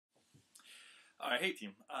Alright, hey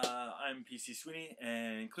team. I'm PC Sweeney,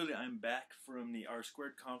 and clearly I'm back from the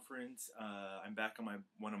R-Squared conference. I'm back on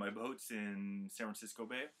one of my boats in San Francisco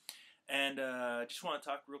Bay, and just want to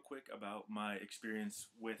talk real quick about my experience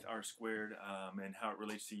with R-Squared and how it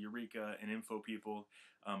relates to Eureka and InfoPeople.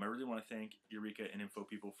 I really want to thank Eureka and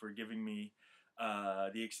InfoPeople for giving me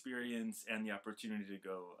the experience and the opportunity to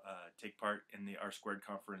go take part in the R-Squared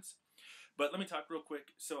conference. But let me talk real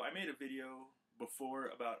quick. So I made a video before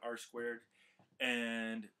about R-Squared,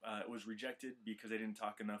 and it was rejected because I didn't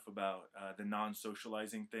talk enough about the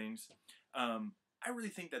non-socializing things. I really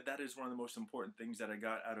think that is one of the most important things that I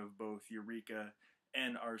got out of both Eureka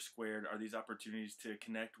and R-Squared are these opportunities to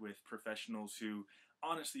connect with professionals who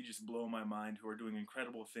honestly just blow my mind, who are doing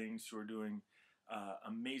incredible things, who are doing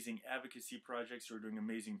amazing advocacy projects, who are doing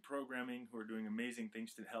amazing programming, who are doing amazing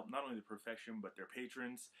things to help not only the profession but their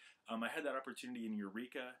patrons. I had that opportunity in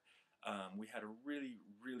Eureka. We had a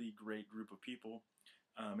really great group of people.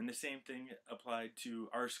 And the same thing applied to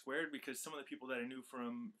R-Squared, because some of the people that I knew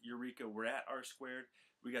from Eureka were at R-Squared.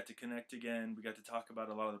 We got to connect again. We got to talk about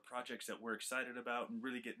a lot of the projects that we're excited about and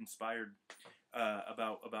really get inspired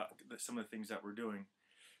about some of the things that we're doing.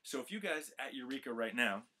 So if you guys at Eureka right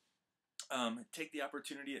now take the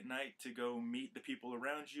opportunity at night to go meet the people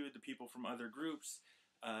around you, the people from other groups,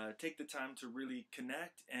 take the time to really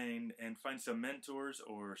connect and find some mentors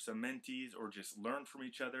or some mentees, or just learn from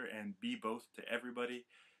each other and be both to everybody.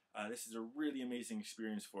 This is a really amazing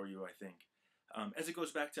experience for you, I think. As it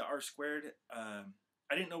goes back to R-Squared,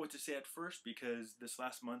 I didn't know what to say at first because this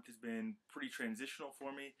last month has been pretty transitional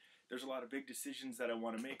for me. There's a lot of big decisions that I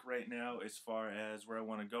want to make right now as far as where I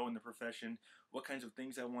want to go in the profession, what kinds of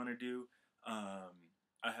things I want to do.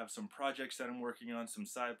 I have some projects that I'm working on, some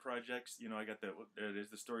side projects. You know, I got there it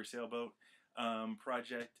is, the Story Sailboat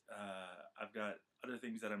project. I've got other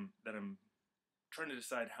things that I'm trying to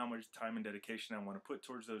decide how much time and dedication I want to put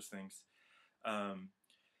towards those things.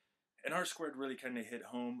 And R-Squared really kind of hit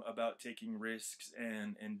home about taking risks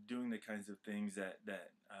and doing the kinds of things that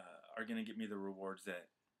are going to get me the rewards that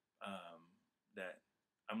that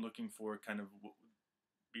I'm looking for, kind of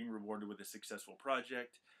being rewarded with a successful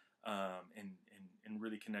project. And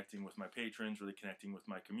really connecting with my patrons, really connecting with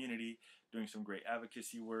my community, doing some great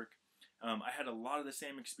advocacy work. I had a lot of the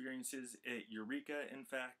same experiences at Eureka, in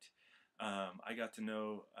fact. I got to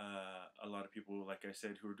know a lot of people, like I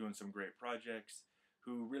said, who were doing some great projects,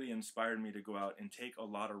 who really inspired me to go out and take a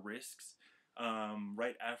lot of risks.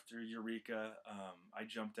 Right after Eureka, I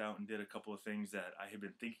jumped out and did a couple of things that I had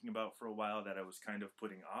been thinking about for a while that I was kind of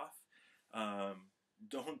putting off.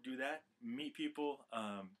 Don't do that. Meet people.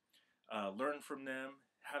 Learn from them,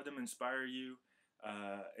 have them inspire you,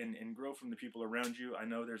 and grow from the people around you. I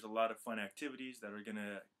know there's a lot of fun activities that are going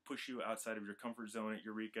to push you outside of your comfort zone at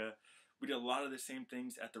Eureka. We did a lot of the same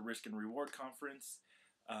things at the Risk and Reward Conference,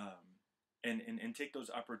 and take those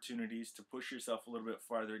opportunities to push yourself a little bit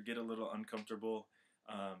farther, get a little uncomfortable,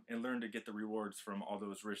 and learn to get the rewards from all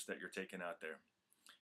those risks that you're taking out there.